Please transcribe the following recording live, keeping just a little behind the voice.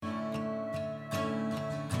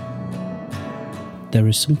There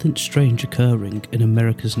is something strange occurring in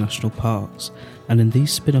America's national parks, and in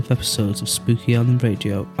these spin-off episodes of Spooky Island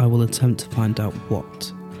Radio, I will attempt to find out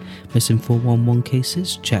what. Missing 411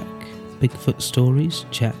 cases? Check. Bigfoot stories?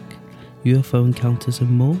 Check. UFO encounters and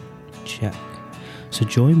more? Check. So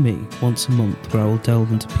join me once a month where I will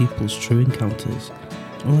delve into people's true encounters.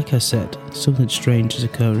 And like I said, something strange is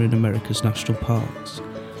occurring in America's national parks.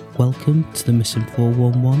 Welcome to the Missing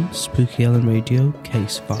 411 Spooky Island Radio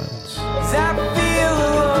Case Files.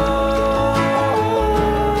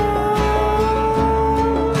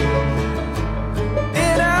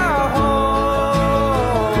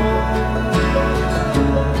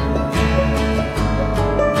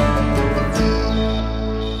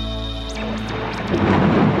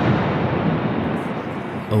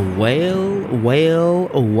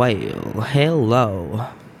 Well, hello.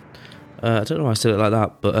 I don't know why I said it like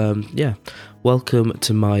that, but yeah. Welcome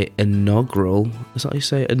to my inaugural, is that how you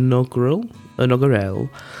say it? Inaugural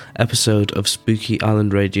episode of Spooky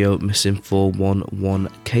Island Radio Missing 411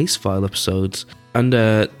 Case File episodes. And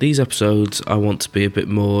these episodes I want to be a bit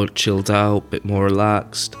more chilled out, a bit more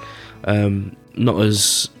relaxed. Not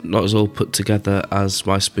as all put together as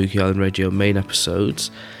my Spooky Island Radio main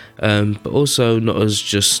episodes. But also not as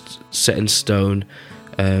just set in stone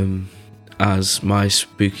as my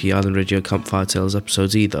Spooky Island Radio Campfire Tales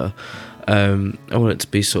episodes either. I want it to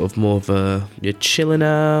be sort of more of you're chilling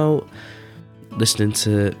out, listening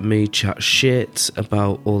to me chat shit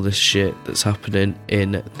about all this shit that's happening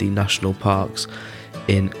in the national parks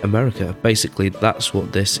in America. Basically, that's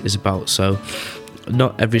what this is about. So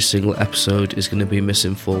not every single episode is going to be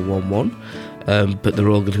Missing 411. But they're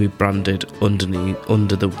all going to be branded under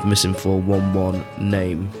the Missing 411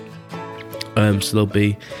 name. So there'll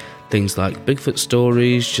be things like Bigfoot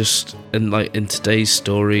stories, in today's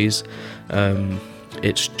stories,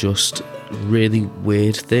 it's just really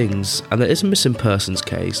weird things. And there is a missing persons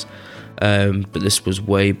case, but this was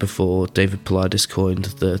way before David Paulides coined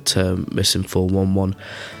the term Missing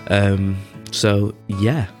 411. So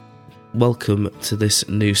yeah, welcome to this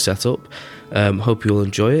new setup. Hope you all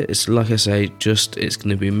enjoy it. It's like I say, it's going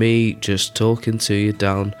to be me just talking to you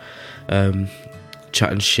down,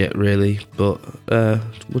 chatting shit really, but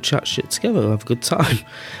we'll chat shit together, we'll have a good time.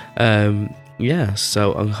 Yeah,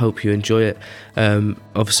 so I hope you enjoy it.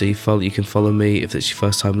 Obviously you can follow me if it's your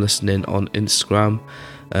first time listening on Instagram,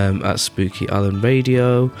 at Spooky Island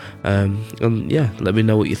Radio, and yeah, let me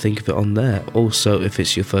know what you think of it on there. Also, if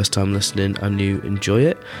it's your first time listening and you enjoy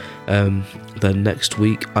it, then next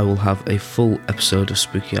week I will have a full episode of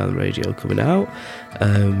Spooky Island Radio coming out,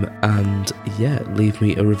 and yeah, leave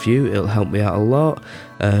me a review, it'll help me out a lot.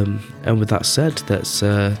 And with that said,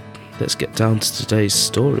 let's get down to today's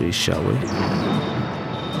stories, shall we?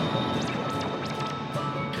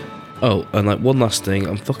 Oh, and one last thing,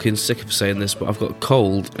 I'm fucking sick of saying this, but I've got a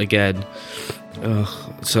cold again.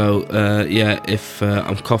 So if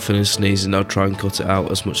I'm coughing and sneezing, I'll try and cut it out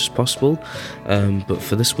as much as possible. But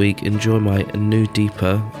for this week, enjoy my new,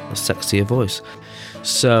 deeper, sexier voice.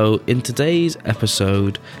 So in today's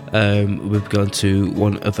episode, we've gone to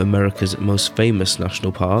one of America's most famous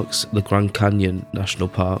national parks, the Grand Canyon National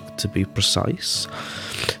Park, to be precise.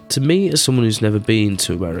 To me, as someone who's never been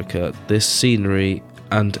to America, this scenery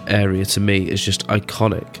and area to me is just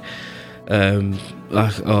iconic.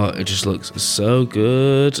 It just looks so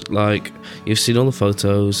good. You've seen all the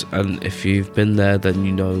photos, and if you've been there, then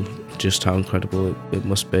you know just how incredible it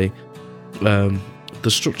must be. The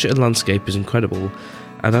structure and landscape is incredible,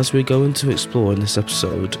 and as we go into explore in this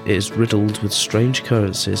episode, it is riddled with strange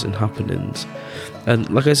occurrences and happenings. And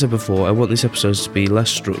like I said before, I want these episodes to be less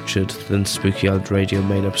structured than Spooky Island Radio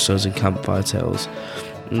main episodes and Campfire Tales.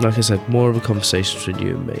 Like I said, more of a conversation between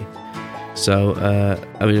you and me. So,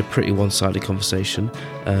 a pretty one-sided conversation,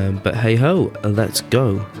 but hey-ho, let's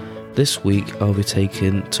go. This week I'll be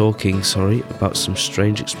talking about some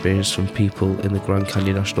strange experience from people in the Grand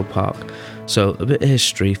Canyon National Park. So, a bit of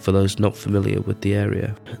history for those not familiar with the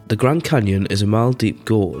area. The Grand Canyon is a mile-deep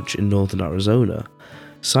gorge in northern Arizona.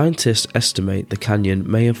 Scientists estimate the canyon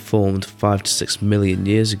may have formed 5 to 6 million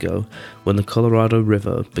years ago when the Colorado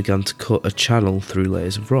River began to cut a channel through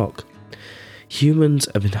layers of rock. Humans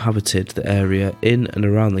have inhabited the area in and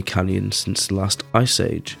around the canyon since the last Ice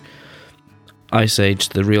Age. Ice Age,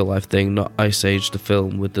 the real life thing, not Ice Age, the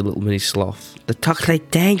film with the little mini sloth. The talks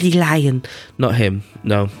like dandelion. Not him,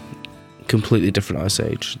 no. Completely different Ice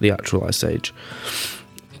Age, the actual Ice Age.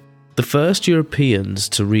 The first Europeans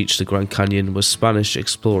to reach the Grand Canyon were Spanish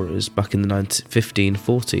explorers back in the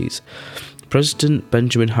 1540s. President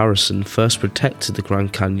Benjamin Harrison first protected the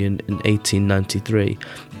Grand Canyon in 1893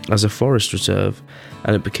 as a forest reserve,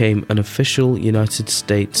 and it became an official United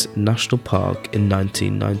States national park in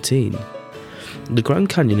 1919. The Grand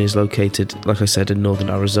Canyon is located, like I said, in northern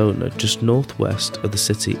Arizona, just northwest of the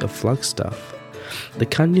city of Flagstaff. The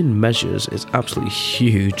canyon measures, it's absolutely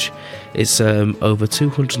huge. It's over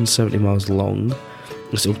 270 miles long,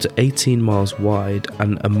 it's up to 18 miles wide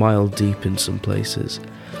and a mile deep in some places,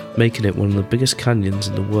 making it one of the biggest canyons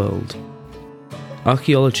in the world.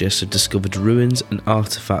 Archaeologists have discovered ruins and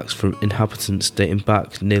artifacts from inhabitants dating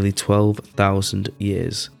back nearly 12,000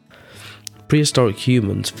 years. Prehistoric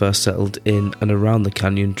humans first settled in and around the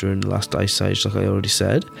canyon during the last ice age, like I already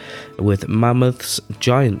said, with mammoths,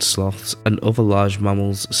 giant sloths and other large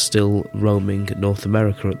mammals still roaming North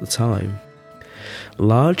America at the time.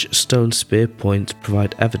 Large stone spear points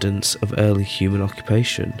provide evidence of early human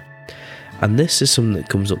occupation, and this is something that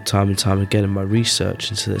comes up time and time again in my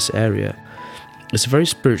research into this area. It's a very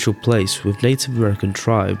spiritual place with Native American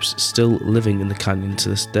tribes still living in the canyon to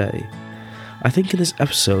this day. I think in this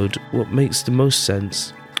episode, what will make the most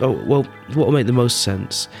sense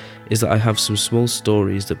is that I have some small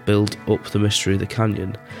stories that build up the mystery of the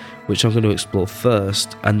canyon, which I'm going to explore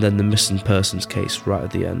first, and then the missing persons case right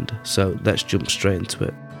at the end. So let's jump straight into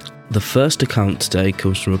it. The first account today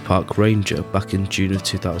comes from a park ranger back in June of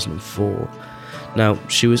 2004. Now,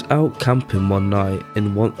 she was out camping one night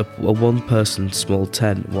in a one-person small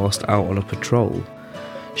tent whilst out on a patrol.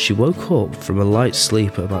 She woke up from a light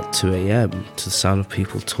sleep at about 2 a.m. to the sound of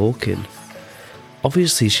people talking.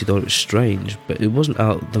 Obviously she thought it was strange, but it wasn't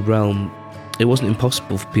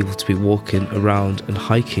impossible for people to be walking around and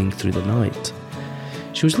hiking through the night.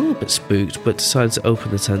 She was a little bit spooked, but decided to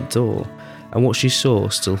open the tent door, and what she saw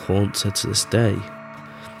still haunts her to this day.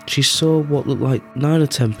 She saw what looked like 9 or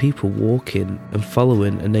 10 people walking and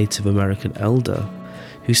following a Native American elder,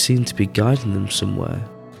 who seemed to be guiding them somewhere.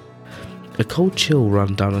 A cold chill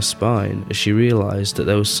ran down her spine as she realised that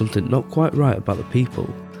there was something not quite right about the people.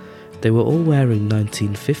 They were all wearing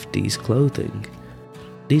 1950s clothing.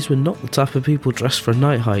 These were not the type of people dressed for a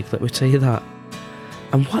night hike, let me tell you that.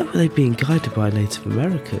 And why were they being guided by a Native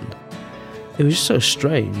American? It was just so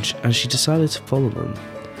strange, and she decided to follow them.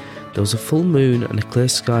 There was a full moon and a clear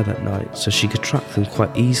sky that night, so she could track them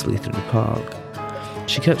quite easily through the park.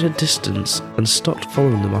 She kept her distance and stopped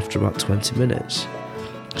following them after about 20 minutes.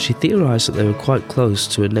 She theorised that they were quite close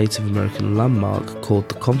to a Native American landmark called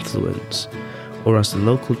the Confluence, or as the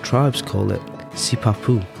local tribes call it,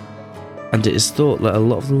 Sipapu. And it is thought that a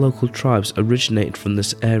lot of the local tribes originated from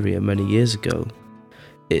this area many years ago.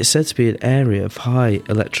 It is said to be an area of high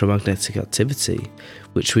electromagnetic activity,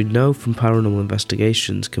 which we know from paranormal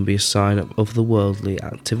investigations can be a sign of otherworldly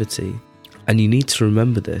activity. And you need to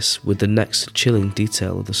remember this with the next chilling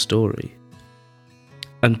detail of the story.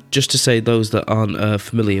 And just to say, those that aren't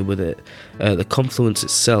familiar with it, the confluence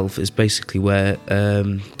itself is basically where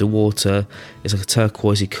the water is like a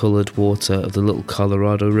turquoisey coloured water of the little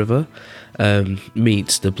Colorado River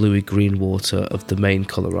meets the bluey-green water of the main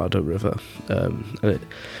Colorado River.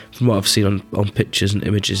 From what I've seen on pictures and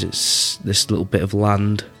images, it's this little bit of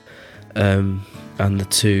land, and the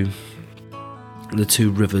two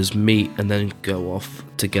rivers meet and then go off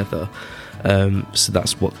together. So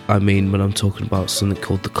that's what I mean when I'm talking about something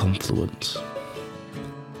called the confluence.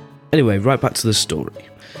 Anyway, right back to the story.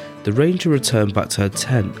 The ranger returned back to her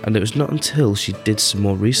tent, and it was not until she did some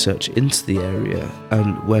more research into the area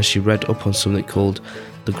and where she read up on something called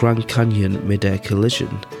the Grand Canyon Mid-Air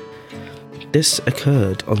Collision. This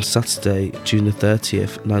occurred on Saturday, June the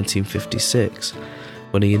 30th, 1956,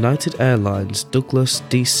 when a United Airlines Douglas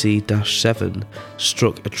DC-7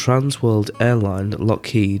 struck a Trans World Airline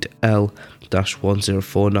Lockheed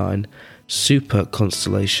L-1049 Super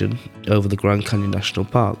Constellation over the Grand Canyon National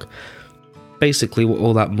Park. Basically, what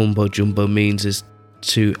all that mumbo jumbo means is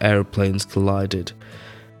 2 aeroplanes collided.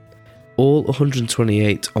 All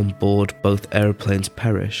 128 on board both aeroplanes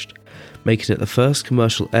perished, making it the first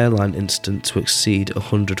commercial airline incident to exceed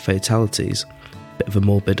 100 fatalities. Bit of a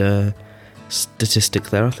morbid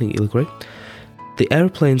statistic there, I think you'll agree. The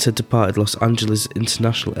aeroplanes had departed Los Angeles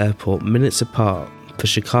International Airport minutes apart for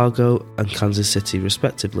Chicago and Kansas City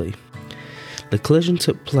respectively. The collision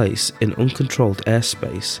took place in uncontrolled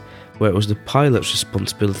airspace, where it was the pilot's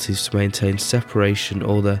responsibilities to maintain separation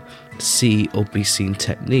or the see or be seen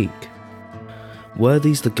technique. Were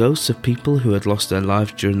these the ghosts of people who had lost their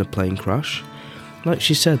lives during the plane crash? Like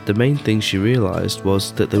she said, the main thing she realised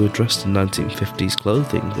was that they were dressed in 1950s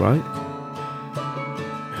clothing, right?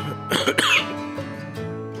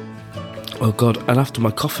 Oh god, and after my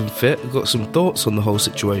coughing fit, I've got some thoughts on the whole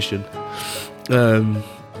situation.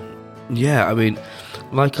 Yeah, I mean,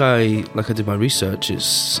 like I did my research,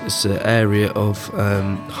 it's an area of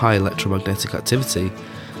high electromagnetic activity,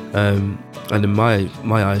 and in my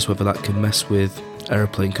eyes, whether that can mess with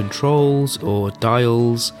aeroplane controls or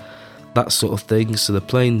dials, that sort of thing. So the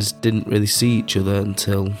planes didn't really see each other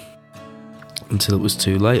until it was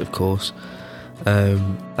too late, of course.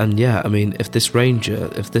 And yeah, I mean, if this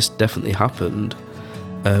definitely happened,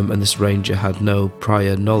 and this ranger had no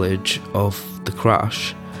prior knowledge of the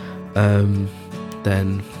crash,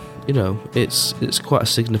 then, you know, it's quite a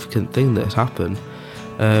significant thing that has happened.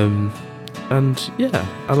 And yeah,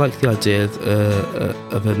 I like the idea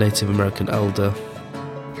of a Native American elder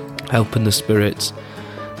helping the spirits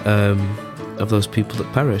of those people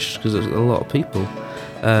that perished, because there's a lot of people.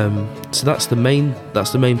 So that's the main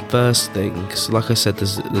first thing. So like I said,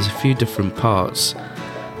 there's a few different parts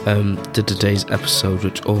to today's episode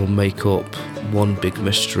which all make up one big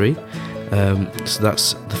mystery. So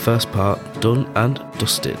that's the first part done and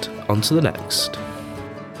dusted. On to the next.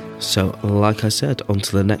 So like I said,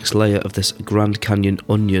 onto the next layer of this Grand Canyon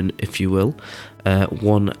onion, if you will.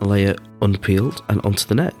 One layer unpeeled and onto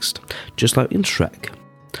the next, just like in Shrek.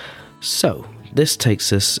 So this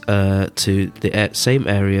takes us to the same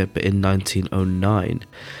area but in 1909,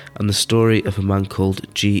 and the story of a man called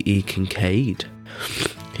G.E. Kincaid.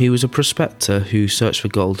 He was a prospector who searched for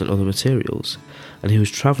gold and other materials, and he was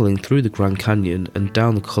travelling through the Grand Canyon and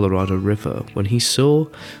down the Colorado River when he saw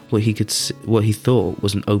what he thought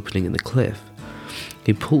was an opening in the cliff.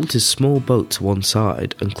 He pulled his small boat to one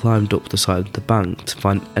side and climbed up the side of the bank to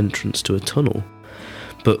find entrance to a tunnel.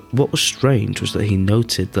 But what was strange was that he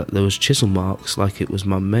noted that there was chisel marks like it was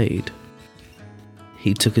man-made.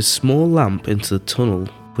 He took a small lamp into the tunnel,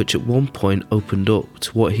 which at one point opened up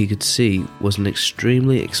to what he could see was an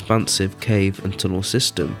extremely expansive cave and tunnel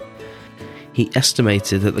system. He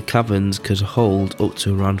estimated that the caverns could hold up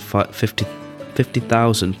to around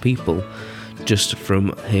 50,000 people just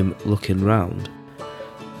from him looking round.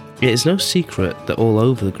 It is no secret that all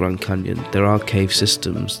over the Grand Canyon there are cave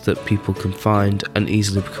systems that people can find and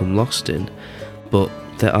easily become lost in, but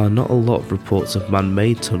there are not a lot of reports of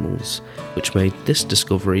man-made tunnels, which made this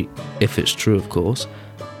discovery, if it's true of course,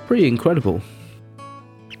 pretty incredible.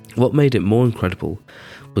 What made it more incredible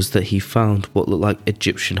was that he found what looked like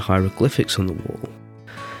Egyptian hieroglyphics on the wall,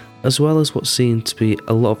 as well as what seemed to be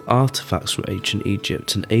a lot of artefacts from ancient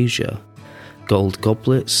Egypt and Asia. Gold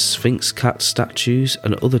goblets, sphinx cat statues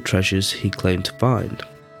and other treasures he claimed to find.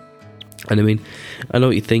 And I mean, I know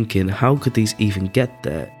what you're thinking, how could these even get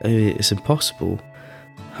there? I mean, it's impossible.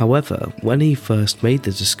 However, when he first made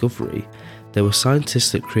the discovery, there were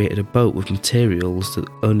scientists that created a boat with materials that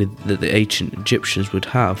only the ancient Egyptians would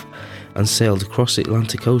have and sailed across the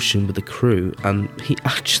Atlantic Ocean with a crew, and he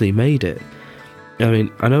actually made it. I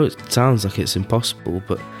mean, I know it sounds like it's impossible,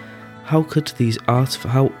 but how could these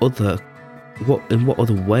in what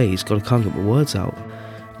other ways, God, I can't get my words out,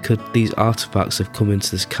 could these artefacts have come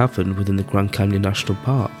into this cavern within the Grand Canyon National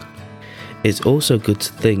Park? It's also good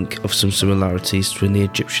to think of some similarities between the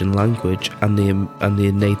Egyptian language and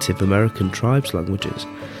the Native American tribes' languages.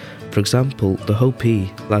 For example, the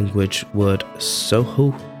Hopi language word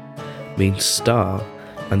Sohu means star,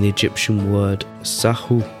 and the Egyptian word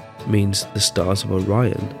Sahu means the stars of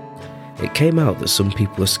Orion. It came out that some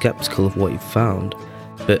people are skeptical of what he found,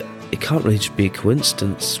 but it can't really just be a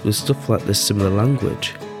coincidence with stuff like this similar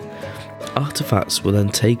language. Artifacts were then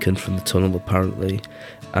taken from the tunnel apparently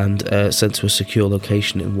and sent to a secure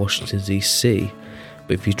location in Washington DC,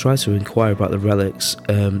 but if you try to inquire about the relics,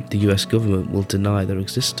 the US government will deny their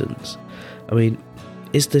existence. I mean,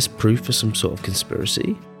 is this proof for some sort of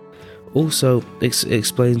conspiracy? Also, it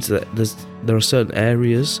explains that there are certain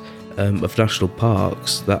areas of national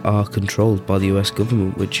parks that are controlled by the US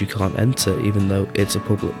government which you can't enter even though it's a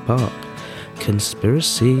public park.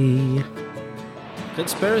 Conspiracy.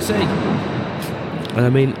 And I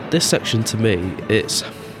mean, this section to me, it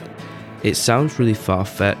sounds really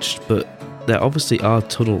far-fetched, but there obviously are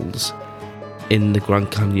tunnels in the Grand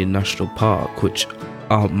Canyon National Park which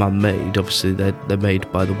aren't man-made. Obviously they're made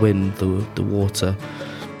by the wind, the water,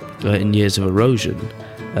 in years of erosion.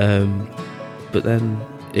 But then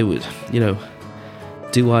it would,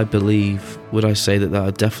 would I say that there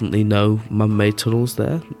are definitely no man-made tunnels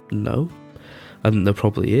there? No. I think there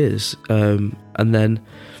probably is. And then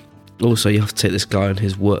also you have to take this guy on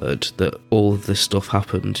his word that all of this stuff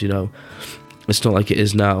happened, It's not like it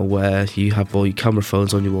is now where you have all your camera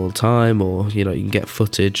phones on you all the time, or, you can get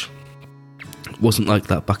footage. It wasn't like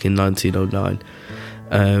that back in 1909.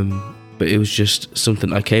 But it was just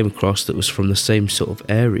something I came across that was from the same sort of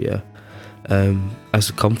area. as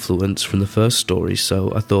a confluence from the first story,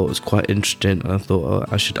 so I thought it was quite interesting, and I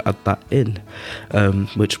thought I should add that in,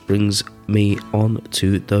 which brings me on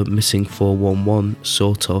to the missing 411,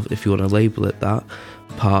 sort of, if you want to label it that,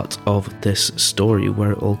 part of this story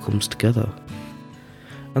where it all comes together.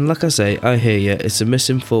 And like I say, I hear you, it's a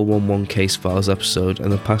missing 411 case files episode,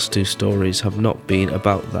 and the past two stories have not been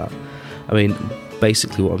about that. I mean,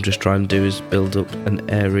 basically what I'm just trying to do is build up an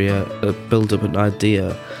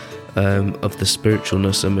idea of the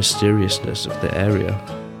spiritualness and mysteriousness of the area,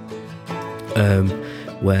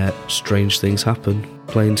 where strange things happen,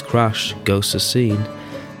 planes crash, ghosts are seen,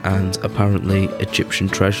 and apparently Egyptian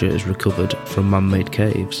treasure is recovered from man-made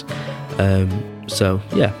caves. So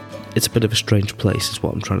yeah, it's a bit of a strange place is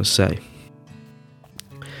what I'm trying to say.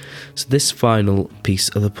 So this final piece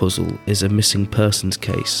of the puzzle is a missing persons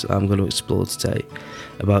case I'm going to explore today,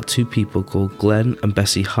 about two people called Glenn and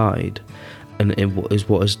Bessie Hyde, and it is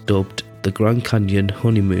what is dubbed the Grand Canyon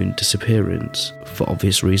honeymoon disappearance, for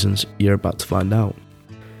obvious reasons you're about to find out.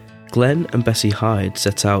 Glenn and Bessie Hyde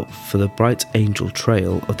set out for the Bright Angel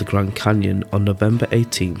Trail of the Grand Canyon on November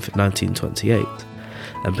 18th, 1928,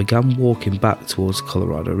 and began walking back towards the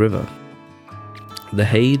Colorado River. The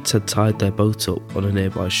Hydes had tied their boat up on a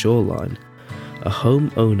nearby shoreline. A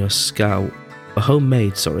homemade scow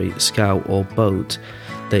or boat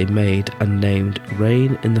they made and named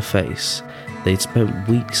Rain in the Face. They'd spent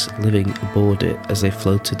weeks living aboard it as they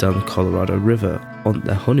floated down the Colorado River on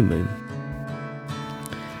their honeymoon.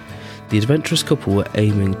 The adventurous couple were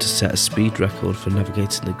aiming to set a speed record for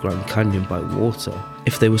navigating the Grand Canyon by water.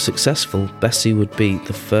 If they were successful, Bessie would be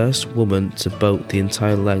the first woman to boat the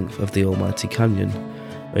entire length of the almighty canyon.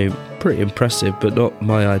 I mean, pretty impressive, but not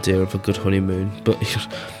my idea of a good honeymoon, but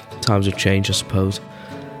times have changed, I suppose.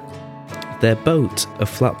 Their boat, was a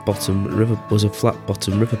flat-bottom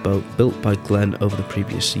riverboat built by Glenn over the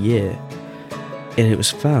previous year, and it was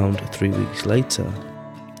found 3 weeks later.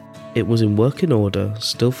 It was in working order,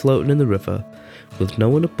 still floating in the river, with no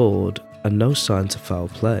one aboard and no signs of foul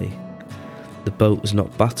play. The boat was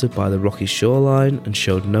not battered by the rocky shoreline and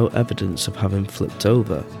showed no evidence of having flipped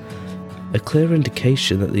over, a clear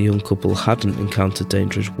indication that the young couple hadn't encountered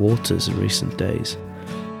dangerous waters in recent days.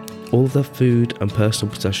 All of their food and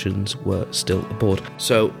personal possessions were still aboard.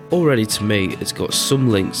 So already to me, it's got some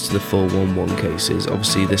links to the 411 cases.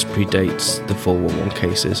 Obviously this predates the 411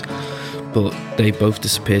 cases, but they both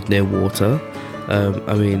disappeared near water.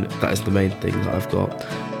 I mean, that is the main thing that I've got.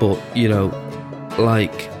 But, you know,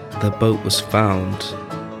 like the boat was found,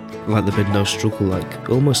 like there'd been no struggle, like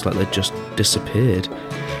almost like they just disappeared.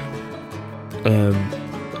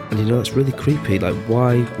 And you know, that's really creepy. Like,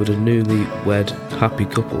 why would a newlywed happy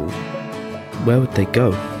couple, where would they go?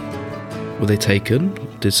 Were they taken?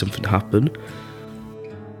 Did something happen?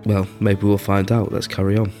 Well, maybe we'll find out. Let's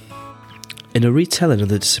carry on. In a retelling of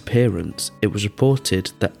the disappearance, it was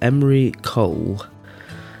reported that Emery Cole,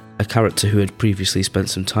 a character who had previously spent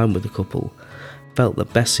some time with the couple, felt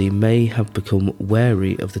that Bessie may have become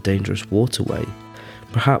wary of the dangerous waterway,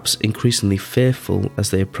 perhaps increasingly fearful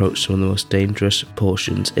as they approached some of the most dangerous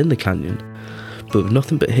portions in the canyon. But with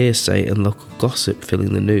nothing but hearsay and local gossip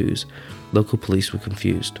filling the news, local police were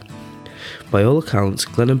confused. By all accounts,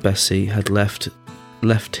 Glenn and Bessie had left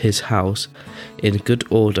his house in good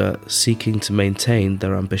order, seeking to maintain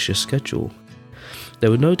their ambitious schedule.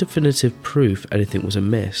 There was no definitive proof anything was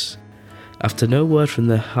amiss. After no word from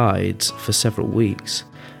the Hydes for several weeks,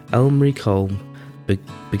 Elmery Cole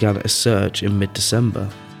began a search in mid-December.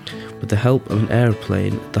 With the help of an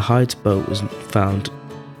aeroplane, the Hydes boat was found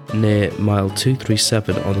near mile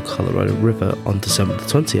 237 on the Colorado River on December the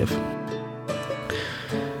 20th.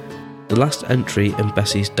 The last entry in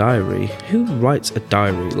Bessie's diary. Who writes a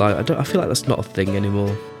diary? Like, I feel like that's not a thing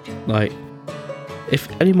anymore. Like, if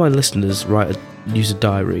any of my listeners use a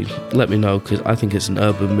diary, let me know, because I think it's an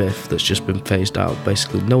urban myth that's just been phased out.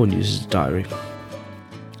 Basically, no one uses a diary.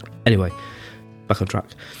 Anyway, back on track.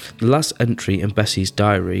 The last entry in Bessie's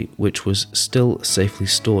diary, which was still safely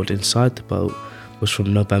stored inside the boat, was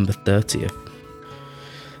from November 30th.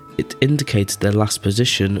 It indicated their last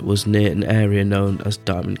position was near an area known as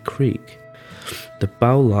Diamond Creek. The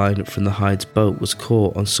bow line from the Hyde's boat was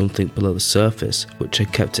caught on something below the surface, which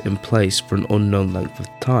had kept it in place for an unknown length of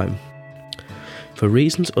time. For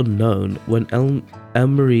reasons unknown, when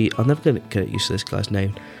Emery, I'm never going to get used to this guy's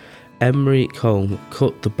name, Emery Combe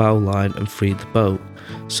cut the bow line and freed the boat,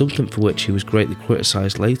 something for which he was greatly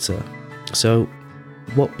criticised later. So,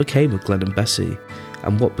 what became of Glenn and Bessie,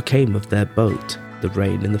 and what became of their boat, the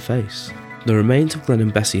Rain in the Face? The remains of Glenn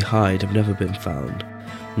and Bessie Hyde have never been found.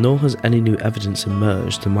 nor has any new evidence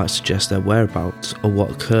emerged that might suggest their whereabouts or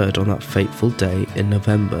what occurred on that fateful day in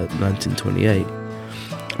November 1928.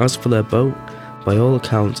 As for their boat, by all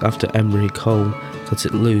accounts, after Emery Cole cut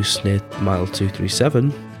it loose near mile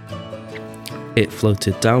 237, it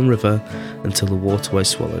floated downriver until the waterway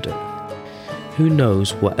swallowed it. Who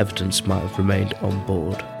knows what evidence might have remained on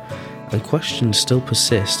board, and questions still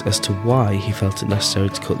persist as to why he felt it necessary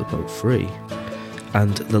to cut the boat free.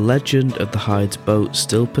 And the legend of the Hyde's boat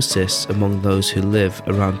still persists among those who live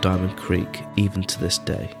around Diamond Creek, even to this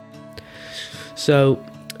day. So,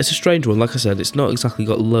 it's a strange one. Like I said, it's not exactly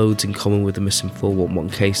got loads in common with the missing 411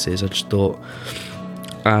 cases. I just thought,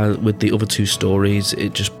 with the other two stories,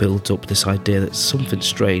 it just builds up this idea that something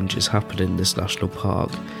strange is happening in this national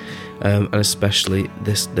park, and especially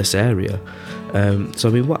this area. So,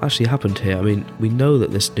 I mean, what actually happened here? I mean, we know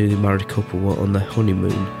that this newly married couple were on their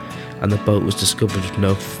honeymoon, and the boat was discovered with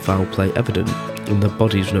no foul play evident, and their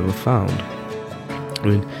bodies were never found. I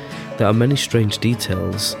mean, there are many strange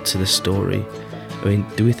details to this story. I mean,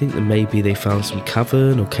 do we think that maybe they found some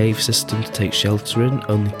cavern or cave system to take shelter in,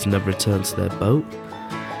 only to never return to their boat?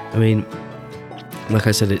 I mean, like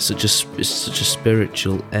I said, it's such a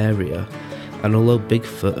spiritual area, and although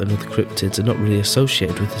Bigfoot and other cryptids are not really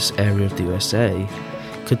associated with this area of the USA,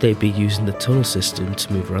 could they be using the tunnel system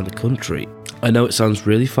to move around the country? I know it sounds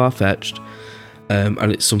really far-fetched,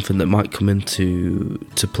 and it's something that might come into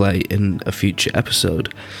play in a future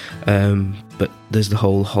episode, but there's the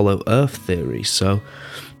whole hollow earth theory. So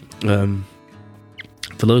for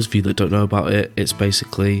those of you that don't know about it, it's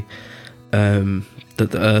basically that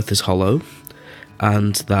the earth is hollow,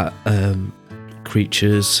 and that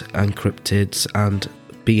creatures and cryptids and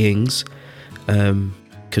beings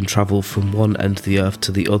can travel from one end of the earth to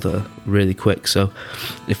the other really quick. So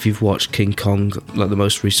if you've watched King Kong, like the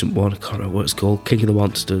most recent one, I can't remember what it's called, King of the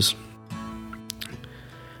Monsters.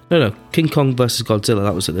 No, King Kong versus Godzilla,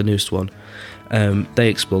 that was the newest one. They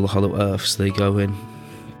explore the hollow earth, so they go in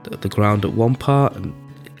the ground at one part and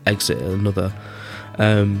exit at another.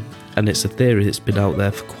 And it's a theory that's been out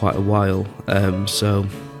there for quite a while. So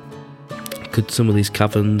could some of these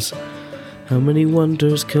caverns, how many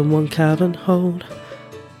wonders can one cavern hold?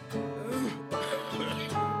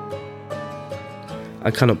 I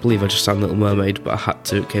cannot believe I just sang Little Mermaid, but I had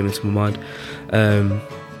to, it came into my mind.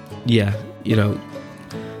 Yeah, you know,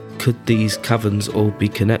 could these caverns all be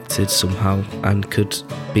connected somehow, and could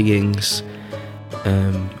beings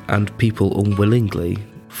and people unwillingly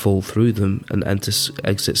fall through them and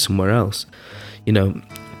exit somewhere else? You know,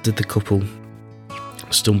 did the couple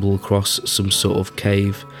stumble across some sort of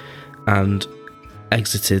cave and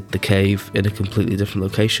exited the cave in a completely different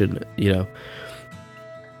location? You know,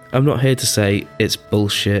 I'm not here to say it's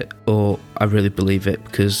bullshit or I really believe it,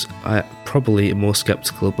 because I probably am more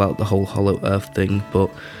sceptical about the whole hollow earth thing, but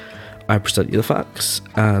I present you the facts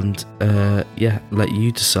and let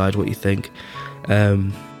you decide what you think.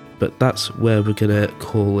 But that's where we're going to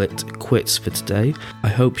call it quits for today. I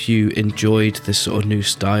hope you enjoyed this sort of new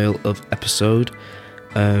style of episode.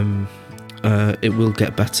 It will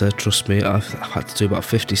get better, trust me. I've had to do about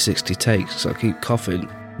 50-60 takes, so I keep coughing.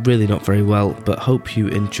 Really not very well, but hope you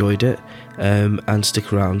enjoyed it, and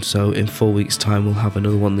stick around. So in 4 weeks time we'll have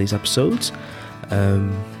another one of these episodes.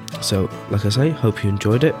 So like I say, hope you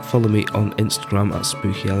enjoyed it. Follow me on Instagram at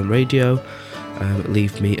Spooky Island Radio,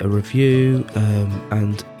 leave me a review,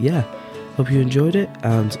 and yeah, hope you enjoyed it,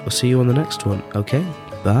 and I'll see you on the next one. Okay,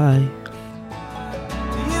 bye.